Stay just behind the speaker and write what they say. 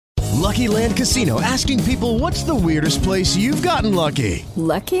Lucky Land Casino, asking people, what's the weirdest place you've gotten lucky?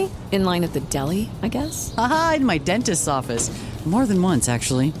 Lucky? In line at the deli, I guess? Aha, in my dentist's office. More than once,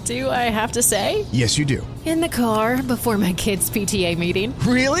 actually. Do I have to say? Yes, you do. In the car before my kids' PTA meeting.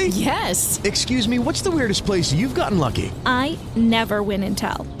 Really? Yes. Excuse me, what's the weirdest place you've gotten lucky? I never win and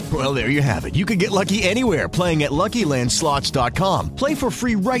tell. Well, there you have it. You can get lucky anywhere, playing at LuckyLandSlots.com. Play for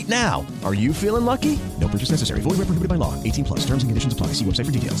free right now. Are you feeling lucky? No purchase necessary. Void where prohibited by law. 18 plus. Terms and conditions apply. See website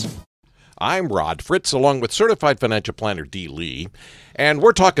for details. I'm Rod Fritz, along with Certified Financial Planner Dee Lee, and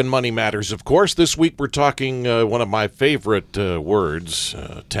we're talking money matters, of course. This week we're talking one of my favorite words,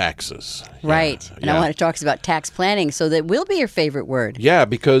 taxes. Right. Yeah, and I want to talk about tax planning, so that will be your favorite word. Yeah,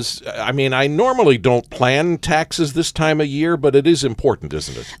 because, I mean, I normally don't plan taxes this time of year, but it is important,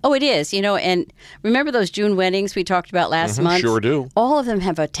 isn't it? Oh, it is. You know, and remember those June weddings we talked about last month? Sure do. All of them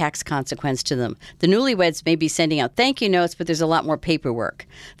have a tax consequence to them. The newlyweds may be sending out thank you notes, but there's a lot more paperwork.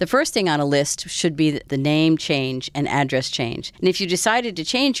 The first thing on a list should be the name change and address change. And if you decided to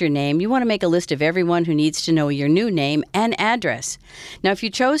change your name, you want to make a list of everyone who needs to know your new name and address. Now, if you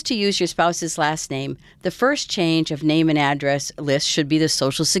chose to use your spouse's last name, the first change of name and address list should be the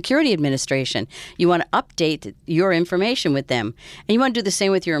Social Security Administration. You want to update your information with them. And you want to do the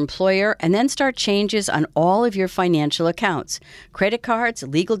same with your employer, and then start changes on all of your financial accounts, credit cards,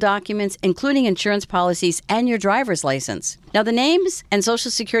 legal documents, including insurance policies, and your driver's license. Now, the names and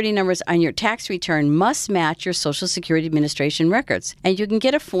Social Security numbers on your tax return must match your Social Security Administration records. And you can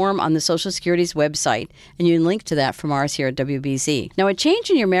get a form on the Social Security's website, and you can link to that from ours here at WBZ. Now, a change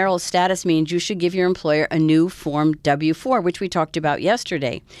in your marital status means you should give your employer a new Form W-4, which we talked about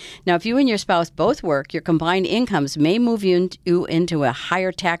yesterday. Now, if you and your spouse both work, your combined incomes may move you into a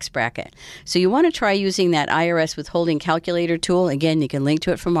higher tax bracket. So you want to try using that IRS withholding calculator tool. Again, you can link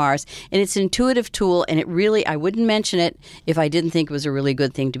to it from ours. And it's an intuitive tool, and it really, I wouldn't mention it if I didn't think it was a really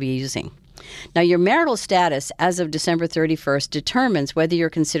good thing to be using. Now, your marital status as of December 31st determines whether you're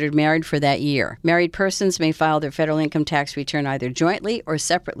considered married for that year. Married persons may file their federal income tax return either jointly or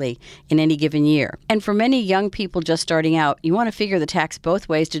separately in any given year. And for many young people just starting out, you want to figure the tax both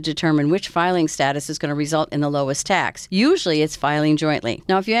ways to determine which filing status is going to result in the lowest tax. Usually, it's filing jointly.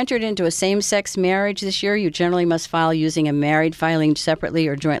 Now, if you entered into a same-sex marriage this year, you generally must file using a married filing separately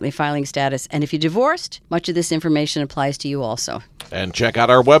or jointly filing status. And if you divorced, much of this information applies to you also. And check out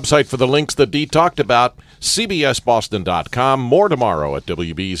our website for the links that Dee talked about, cbsboston.com. More tomorrow at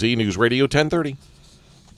WBZ News Radio 1030.